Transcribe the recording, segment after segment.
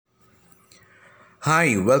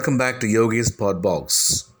Hi, welcome back to Yogi's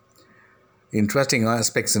Podbox. Interesting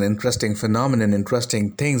aspects and interesting phenomena and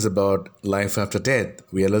interesting things about life after death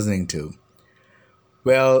we are listening to.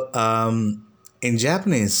 Well, in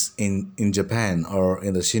Japanese, in Japan or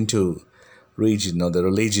in the Shinto region or the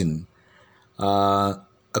religion, uh,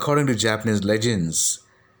 according to Japanese legends,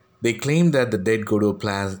 they claim that the dead go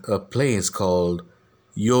to a place called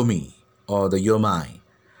Yomi or the Yomai,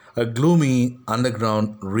 a gloomy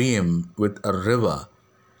underground realm with a river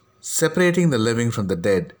separating the living from the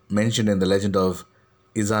dead, mentioned in the legend of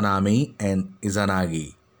Izanami and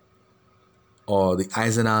Izanagi, or the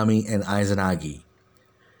Izanami and Izanagi.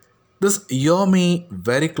 This Yomi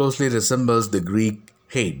very closely resembles the Greek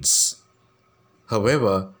Hades.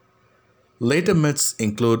 However, later myths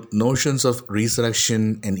include notions of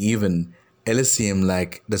resurrection and even Elysium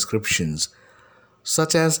like descriptions,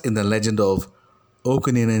 such as in the legend of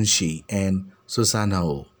Okuninenshi and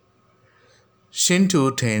Susanoo.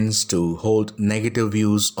 Shinto tends to hold negative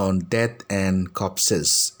views on death and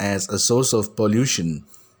corpses as a source of pollution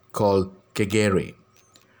called kegere,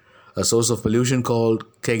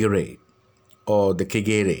 or the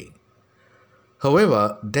kegere.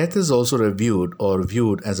 However, death is also reviewed or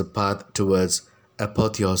viewed as a path towards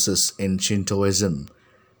apotheosis in Shintoism,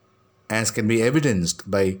 as can be evidenced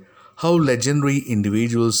by how legendary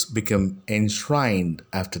individuals become enshrined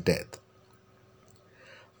after death.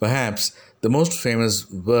 Perhaps the most famous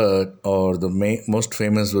word or the most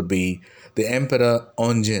famous would be the Emperor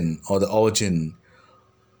Onjin or the Ojin,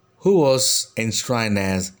 who was enshrined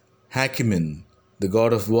as Hakimin, the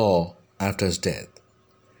god of war, after his death.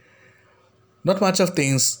 Not much of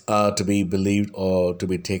things are to be believed or to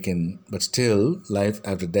be taken, but still, life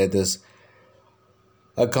after death is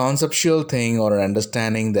a conceptual thing or an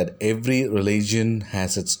understanding that every religion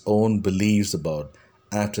has its own beliefs about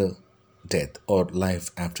after death or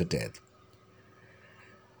life after death.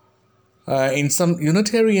 In some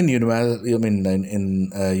Unitarian Unitarian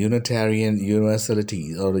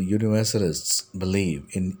universality or universalists believe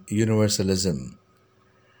in universalism.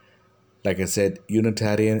 Like I said,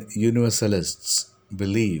 Unitarian Universalists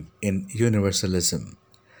believe in universalism,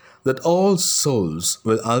 that all souls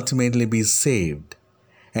will ultimately be saved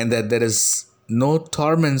and that there is no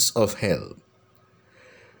torments of hell.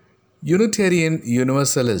 Unitarian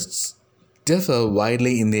Universalists differ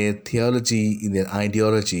widely in their theology, in their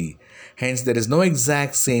ideology, hence, there is no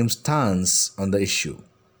exact same stance on the issue.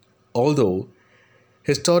 Although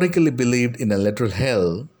historically believed in a literal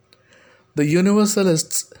hell, the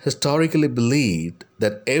Universalists historically believed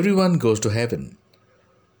that everyone goes to heaven.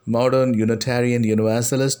 Modern Unitarian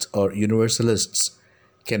Universalists or Universalists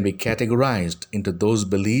can be categorized into those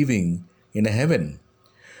believing in a heaven,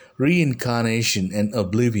 reincarnation, and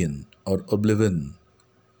oblivion or oblivion.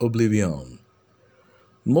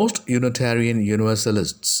 Most Unitarian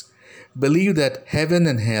Universalists believe that heaven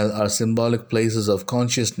and hell are symbolic places of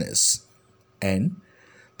consciousness, and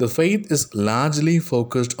the faith is largely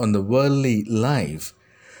focused on the worldly life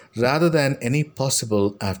rather than any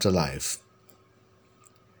possible afterlife.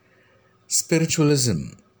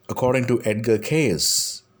 Spiritualism, according to Edgar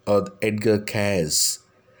Cayce,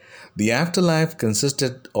 the afterlife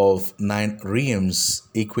consisted of 9 realms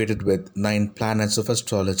equated with 9 planets of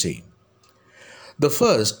astrology. The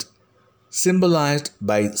first, symbolized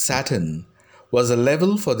by Saturn, was a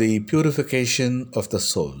level for the purification of the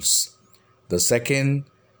souls. The second,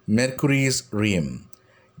 Mercury's realm,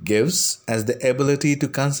 gives us the ability to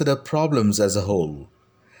consider problems as a whole.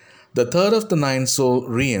 The third of the 9 soul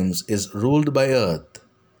realms is ruled by Earth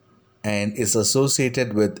and is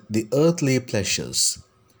associated with the earthly pleasures.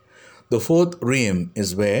 The fourth realm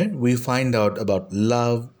is where we find out about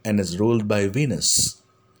love and is ruled by Venus.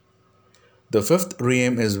 The fifth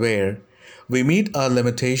realm is where we meet our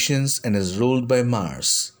limitations and is ruled by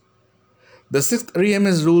Mars. The sixth realm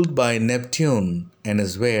is ruled by Neptune and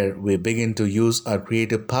is where we begin to use our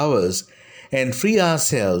creative powers and free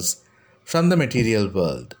ourselves from the material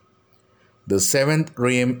world. The seventh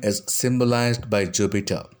realm is symbolized by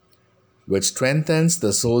Jupiter, which strengthens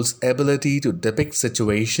the soul's ability to depict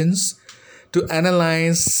situations, to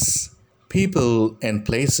analyze people and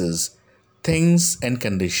places, things and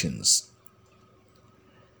conditions.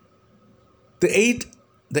 The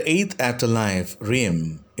eighth afterlife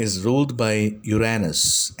realm is ruled by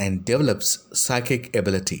Uranus and develops psychic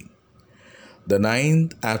ability. The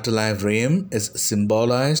ninth afterlife realm is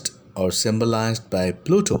symbolized by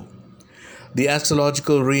Pluto, the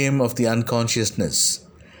astrological realm of the unconsciousness.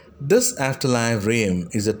 This afterlife realm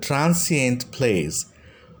is a transient place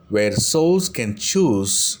where souls can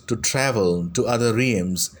choose to travel to other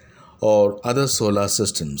realms or other solar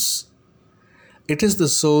systems. It is the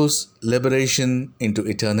soul's liberation into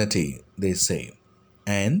eternity, they say,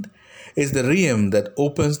 and is the realm that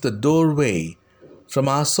opens the doorway from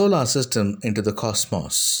our solar system into the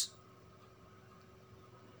cosmos.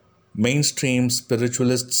 Mainstream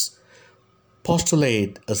spiritualists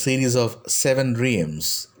postulate a series of 7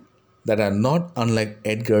 realms that are not unlike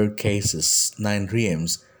Edgar Cayce's 9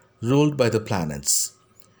 realms ruled by the planets.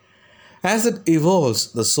 As it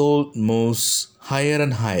evolves, the soul moves higher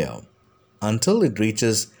and higher until it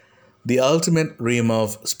reaches the ultimate realm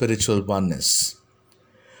of spiritual oneness.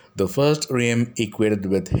 The first realm, equated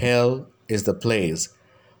with hell, is the place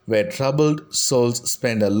where troubled souls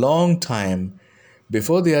spend a long time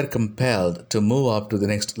before they are compelled to move up to the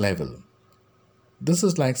next level. This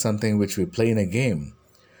is like something which we play in a game,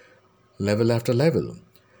 level after level.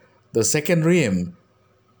 The second realm,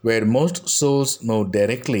 where most souls move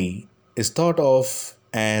directly, is thought of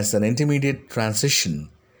as an intermediate transition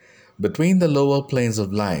between the lower planes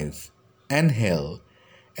of life and hell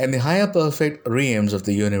and the higher perfect realms of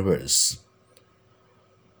the universe.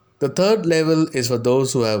 The third level is for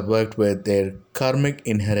those who have worked with their karmic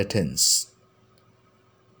inheritance.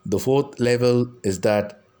 The fourth level is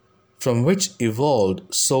that from which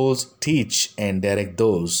evolved souls teach and direct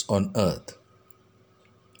those on earth.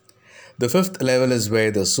 The fifth level is where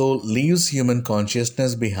the soul leaves human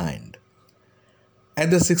consciousness behind. At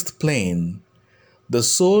the sixth plane, the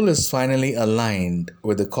soul is finally aligned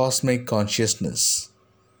with the cosmic consciousness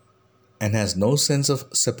and has no sense of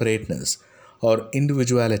separateness or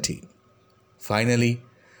individuality. Finally,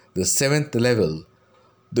 the seventh level,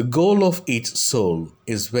 the goal of each soul,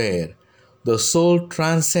 is where the soul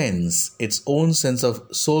transcends its own sense of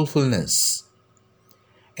soulfulness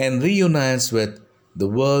and reunites with the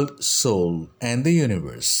world soul and the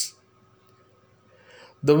universe.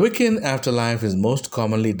 The Wiccan afterlife is most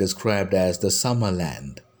commonly described as the summer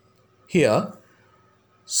land. Here,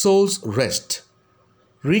 souls rest,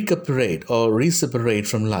 recuperate or reseparate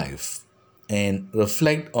from life, and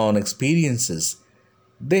reflect on experiences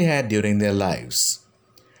they had during their lives.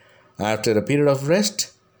 After a period of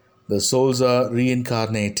rest, the souls are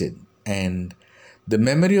reincarnated and the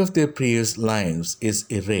memory of their previous lives is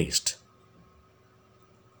erased.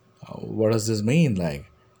 What does this mean?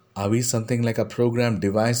 Are we something like a programmed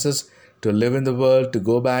devices to live in the world, to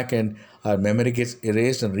go back and our memory gets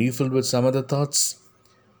erased and refilled with some other thoughts?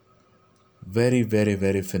 Very, very,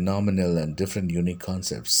 very phenomenal and different unique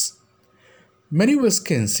concepts. Many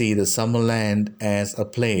Wiccans see the summer land as a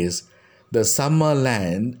place to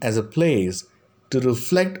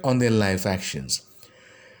reflect on their life actions.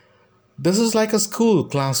 This is like a school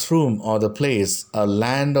classroom or the place, a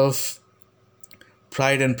land of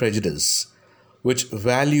Pride and Prejudice, which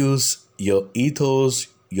values your ethos,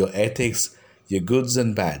 your ethics, your goods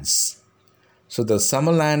and bads. So the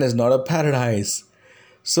Summerland is not a paradise.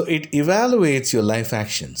 So it evaluates your life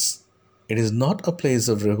actions. It is not a place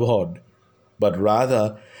of reward, but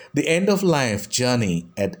rather the end of life journey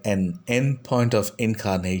at an end point of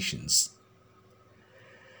incarnations.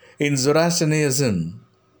 In Zoroastrianism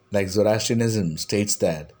states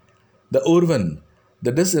that the Urvan,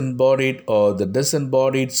 the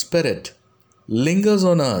disembodied spirit, lingers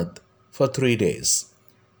on earth for 3 days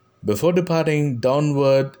before departing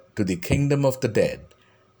downward to the kingdom of the dead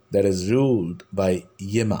that is ruled by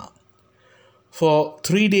Yama. For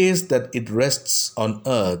 3 days that it rests on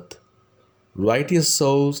earth, righteous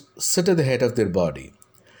souls sit at the head of their body,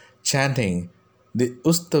 chanting the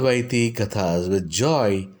Ustavaiti Kathas with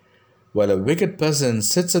joy, while a wicked person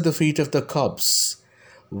sits at the feet of the corpse,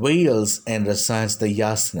 wails and recites the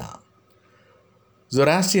Yasna.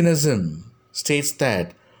 Zoroastrianism states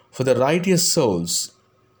that for the righteous souls,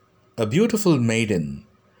 a beautiful maiden,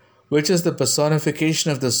 which is the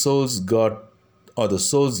personification of the soul's God or the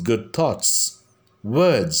soul's good thoughts,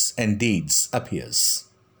 words, and deeds, appears.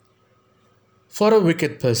 For a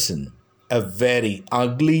wicked person, a very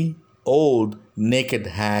ugly, old, naked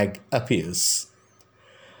hag appears.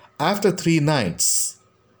 After 3 nights,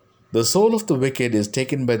 the soul of the wicked is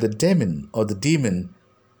taken by the demon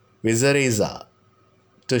Vizareza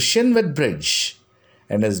to Shinvat Bridge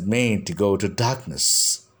and is made to go to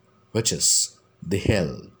darkness, which is the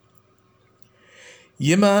hell.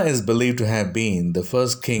 Yama is believed to have been the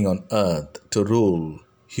first king on earth to rule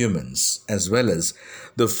humans, as well as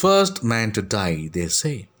the first man to die, they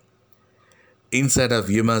say. Inside of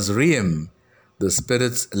Yama's realm, the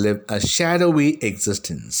spirits live a shadowy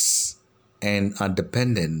existence and are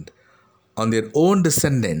dependent on their own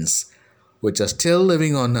descendants, which are still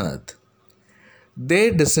living on earth.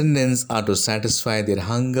 Their descendants are to satisfy their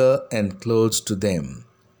hunger and clothes to them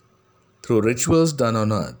through rituals done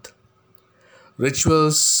on earth.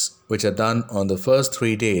 Rituals which are done on the first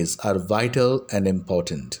 3 days, are vital and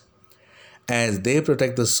important, as they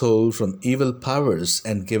protect the soul from evil powers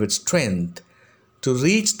and give it strength to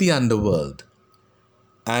reach the underworld.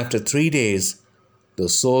 After 3 days, the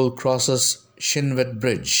soul crosses Shinvet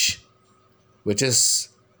Bridge, which is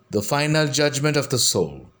the final judgment of the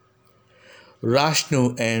soul.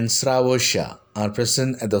 Rashnu and Sravosha are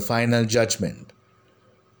present at the final judgment.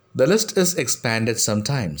 The list is expanded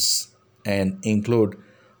sometimes and include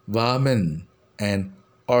Vaman and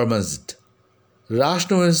Ormazd.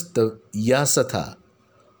 Rashnu is the Yasatha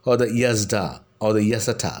or the Yazda or the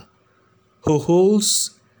Yasata who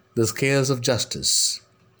holds the scales of justice.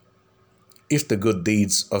 If the good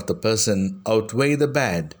deeds of the person outweigh the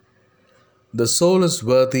bad, the soul is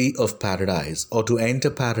worthy of paradise or to enter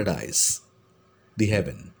paradise, the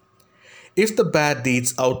heaven. If the bad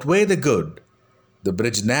deeds outweigh the good, the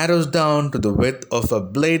bridge narrows down to the width of a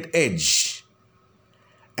blade edge,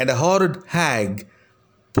 and a horrid hag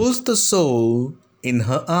pulls the soul in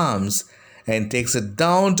her arms and takes it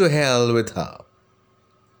down to hell with her.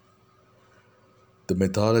 The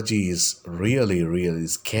mythology is really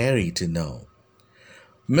scary to know.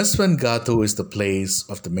 Misvan Gatu is the place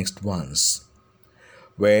of the mixed ones,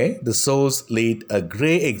 where the souls lead a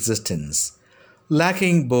grey existence,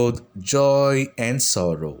 lacking both joy and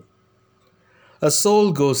sorrow. A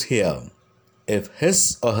soul goes here if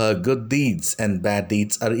his or her good deeds and bad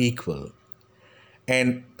deeds are equal,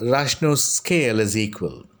 and Rashnu's scale is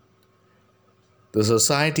equal. The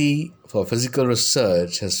Society for Physical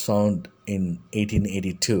Research has found in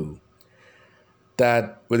 1882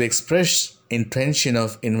 that with the express intention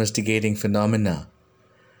of investigating phenomena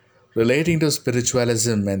relating to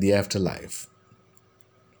spiritualism and the afterlife,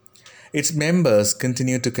 its members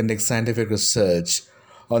continue to conduct scientific research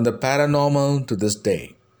on the paranormal to this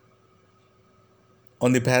day.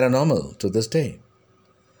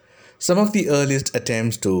 Some of the earliest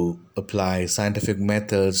attempts to apply scientific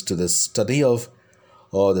methods to the study of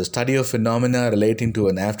phenomena relating to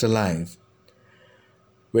an afterlife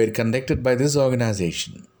were conducted by this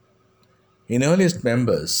organization. In earliest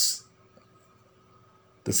members,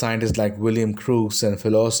 the scientists like William Crookes and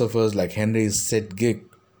philosophers like Henry Sidgwick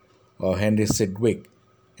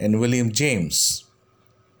and William James.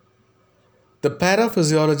 The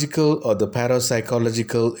paraphysiological or the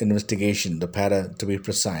parapsychological investigation, the para to be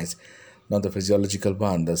precise, not the physiological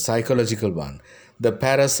one, the psychological one, the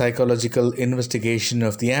parapsychological investigation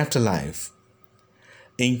of the afterlife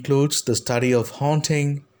includes the study of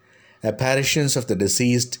haunting, apparitions of the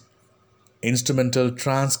deceased, instrumental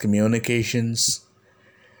trance communications,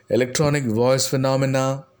 electronic voice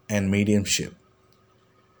phenomena, and mediumship.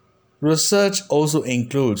 Research also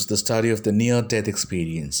includes the study of the near-death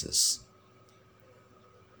experiences.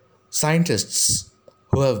 Scientists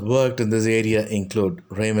who have worked in this area include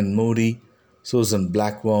Raymond Moody, Susan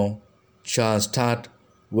Blackwell, Charles Tutt,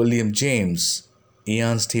 William James,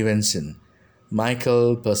 Ian Stevenson,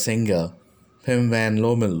 Michael Persinger, Pim van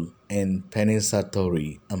Lommel, and Penny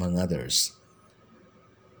Sartori, among others.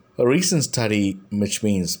 A recent study, which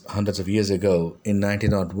means hundreds of years ago, in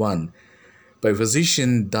 1901, by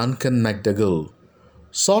physician Duncan McDougall,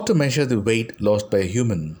 sought to measure the weight lost by a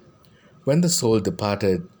human when the soul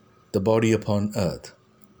departed the body upon earth.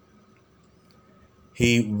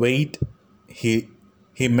 He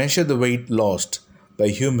measured the weight lost by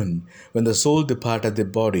human when the soul departed the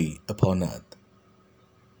body upon earth.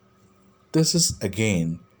 This is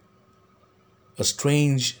again a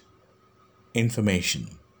strange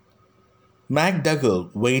information.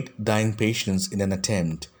 McDougall weighed dying patients in an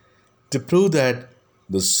attempt to prove that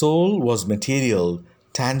the soul was material,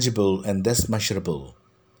 tangible, and thus measurable.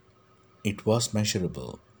 It was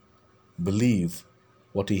measurable. Believe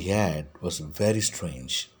what he had was very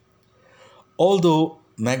strange. Although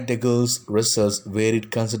McDougall's results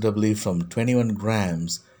varied considerably from 21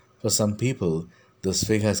 grams for some people, this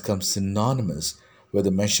figure has come synonymous with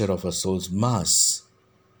the measure of a soul's mass.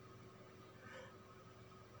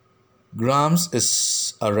 Grams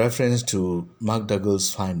is a reference to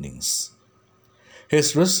McDougall's findings.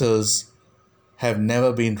 His results have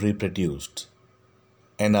never been reproduced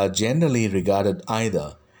and are generally regarded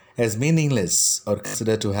either as meaningless or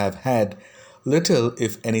considered to have had little,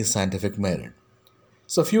 if any, scientific merit.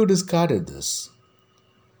 So few discarded this.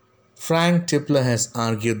 Frank Tipler has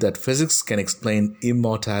argued that physics can explain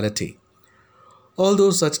immortality.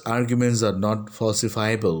 Although such arguments are not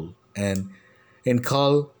falsifiable, and in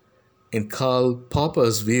Karl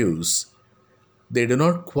Popper's views, they do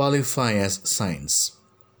not qualify as science.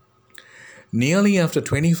 Nearly after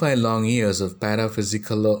 25 long years of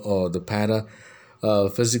paraphysical or the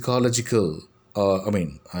physiological,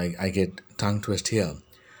 I get tongue twist here.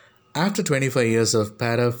 After 25 years of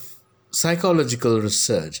parapsychological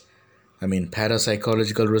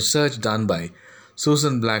research done by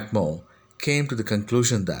Susan Blackmore came to the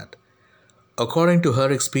conclusion that, according to her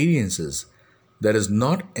experiences, there is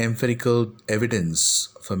not empirical evidence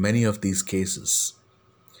for many of these cases.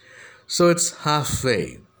 So it's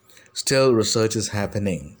halfway. Still, research is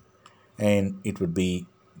happening and it would be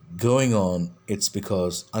going on. It's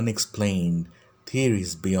because unexplained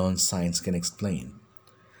theories beyond science can explain.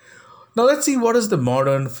 Now, let's see what is the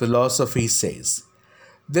modern philosophy says.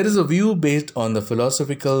 There is a view based on the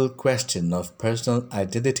philosophical question of personal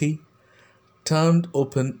identity, termed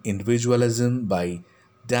open individualism by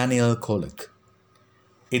Daniel Kolek.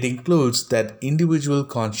 It includes that individual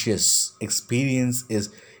conscious experience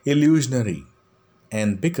is illusionary,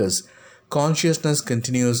 and because consciousness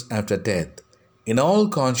continues after death, in all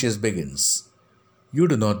conscious begins, you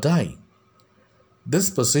do not die.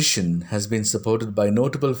 This position has been supported by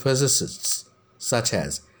notable physicists such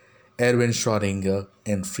as Erwin Schrödinger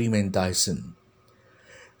and Freeman Dyson.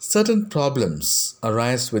 Certain problems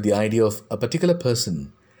arise with the idea of a particular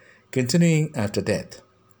person continuing after death.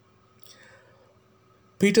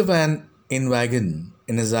 Peter van Inwagen,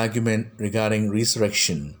 in his argument regarding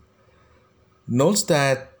resurrection, notes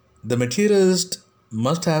that the materialist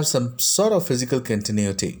must have some sort of physical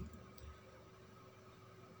continuity.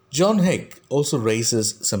 John Hick also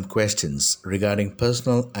raises some questions regarding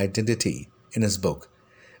personal identity in his book,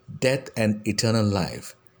 Death and Eternal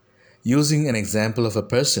Life, using an example of a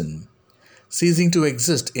person ceasing to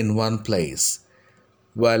exist in one place,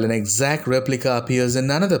 while an exact replica appears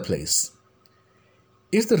in another place.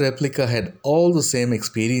 If the replica had all the same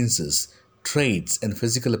experiences, traits, and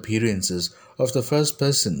physical appearances of the first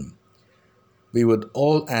person, we would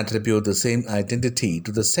all attribute the same identity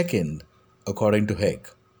to the second, according to Hick.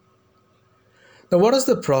 Now, what does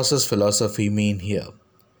the process philosophy mean here?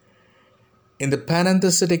 In the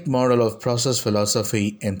panentheistic model of process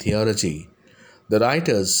philosophy and theology, the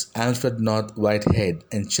writers Alfred North Whitehead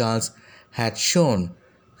and Charles Hartshorne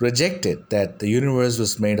rejected that the universe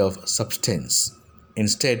was made of substance.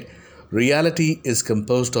 Instead, reality is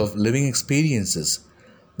composed of living experiences,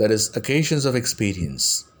 that is, occasions of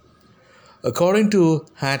experience. According to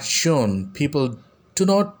Hartshorne, people do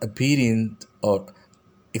not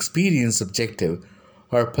experience subjective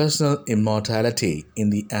or personal immortality in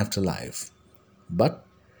the afterlife, but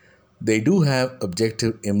they do have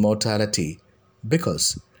objective immortality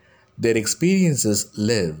because their experiences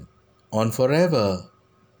live on forever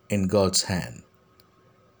in God's hand.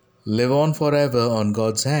 Live on forever on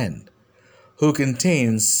God's hand, who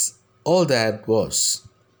contains all that was.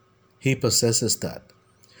 He possesses that.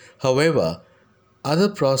 However, other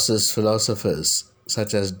process philosophers,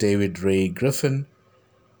 such as David Ray Griffin,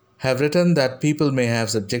 have written that people may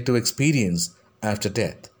have subjective experience after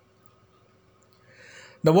death.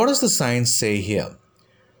 Now, what does the science say here?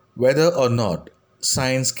 Whether or not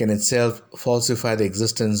science can itself falsify the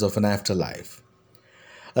existence of an afterlife.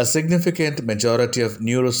 A significant majority of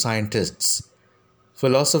neuroscientists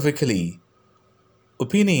philosophically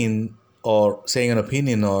opinion or saying an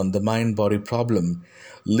opinion on the mind-body problem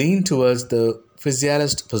lean towards the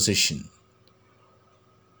physiologist position.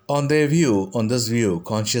 On this view,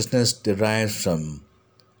 consciousness derives from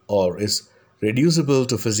or is reducible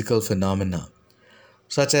to physical phenomena,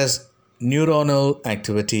 such as neuronal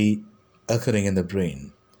activity occurring in the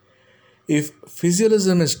brain. If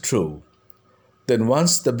physiologism is true, then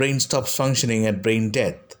once the brain stops functioning at brain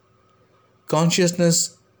death,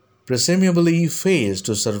 consciousness presumably fails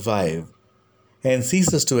to survive and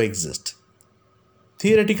ceases to exist.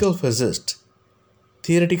 Theoretical physicist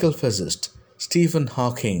Stephen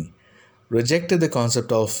Hawking rejected the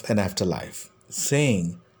concept of an afterlife,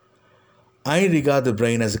 saying, "I regard the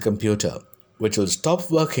brain as a computer which will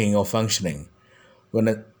stop working or functioning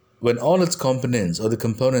when all its components or the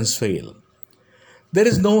components fail. There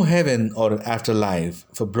is no heaven or afterlife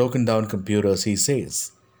for broken down computers," he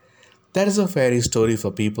says. That is a fairy story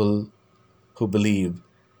for people who believe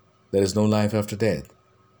there is no life after death,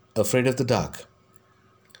 afraid of the dark.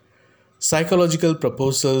 Psychological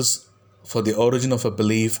proposals for the origin of a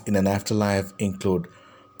belief in an afterlife include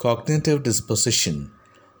cognitive disposition,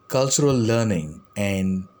 cultural learning,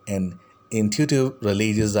 and an intuitive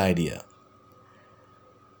religious idea.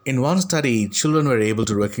 In one study, children were able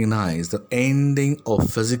to recognize the ending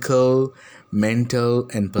of physical, mental,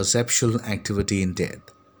 and perceptual activity in death,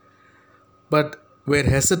 but were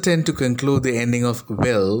hesitant to conclude the ending of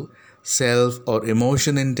will, self, or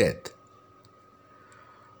emotion in death.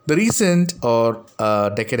 The recent or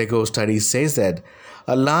a decade ago study says that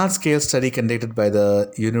a large-scale study conducted by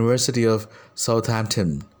the University of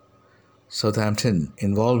Southampton Southampton,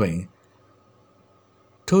 involving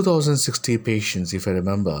 2,060 patients, if I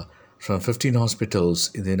remember, from 15 hospitals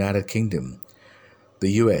in the United Kingdom,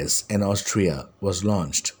 the US, and Austria, was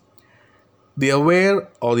launched. The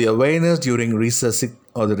awareness during the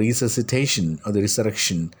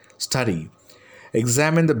resurrection study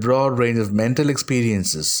examined the broad range of mental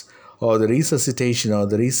experiences, or the resuscitation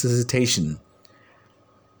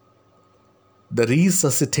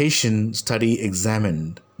study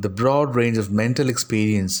examined the broad range of mental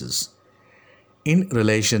experiences in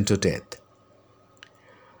relation to death.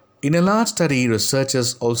 In a large study,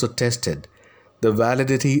 researchers also tested the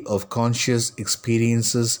validity of conscious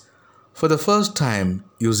experiences for the first time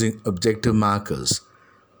using objective markers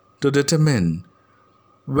to determine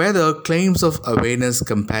whether claims of awareness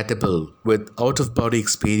compatible with out-of-body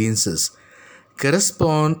experiences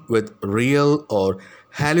correspond with real or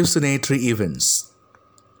hallucinatory events.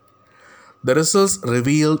 The results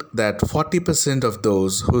revealed that 40% of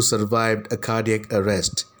those who survived a cardiac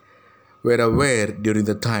arrest were aware during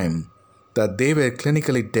the time that they were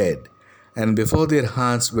clinically dead and before their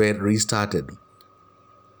hearts were restarted.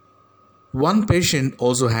 One patient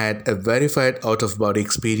also had a verified out-of-body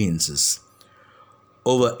experiences.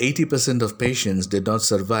 Over 80% of patients did not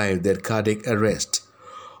survive their cardiac arrest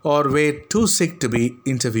or were too sick to be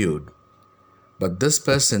interviewed. But this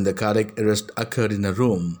person, the cardiac arrest occurred in a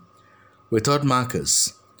room without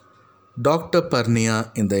markers. Dr. Parnia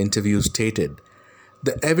in the interview stated,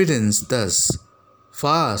 "The evidence thus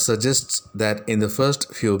far suggests that in the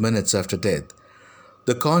first few minutes after death,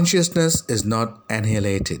 the consciousness is not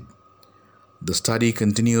annihilated." The study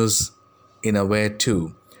continues in AWARE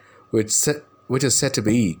 2, which is set to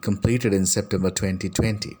be completed in September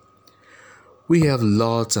 2020. We have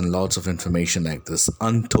lots and lots of information like this,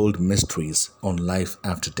 untold mysteries on life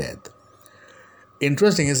after death.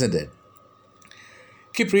 Interesting, isn't it?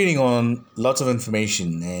 Keep reading on lots of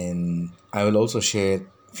information, and I will also share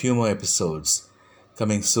a few more episodes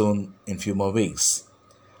coming soon in few more weeks.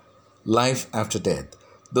 Life after death.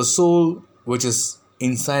 The soul, which is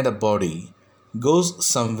inside a body, goes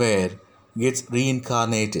somewhere, gets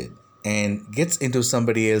reincarnated, and gets into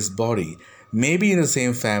somebody else's body, maybe in the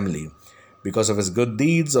same family, because of his good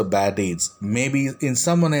deeds or bad deeds, maybe in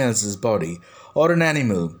someone else's body, or an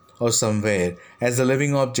animal, or somewhere, as a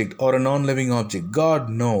living object or a non-living object. God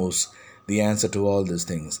knows the answer to all these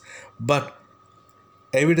things. But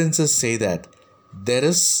evidences say that there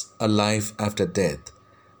is a life after death,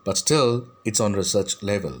 but still it's on research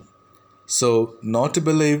level. So not to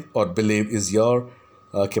believe or believe is your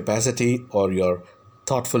capacity or your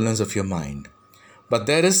thoughtfulness of your mind. But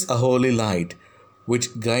there is a holy light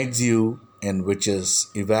which guides you and which is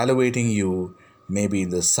evaluating you, maybe in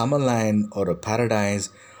the summer land or a paradise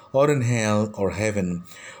or in hell or heaven,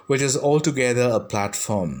 which is altogether a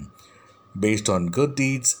platform based on good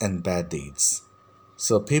deeds and bad deeds.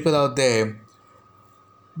 So people out there,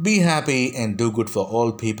 be happy and do good for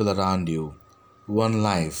all people around you. One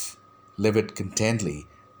life, live it contently,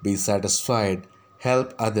 be satisfied,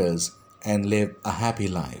 help others, and live a happy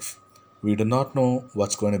life. We do not know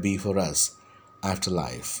what's going to be for us after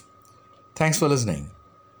life. Thanks for listening.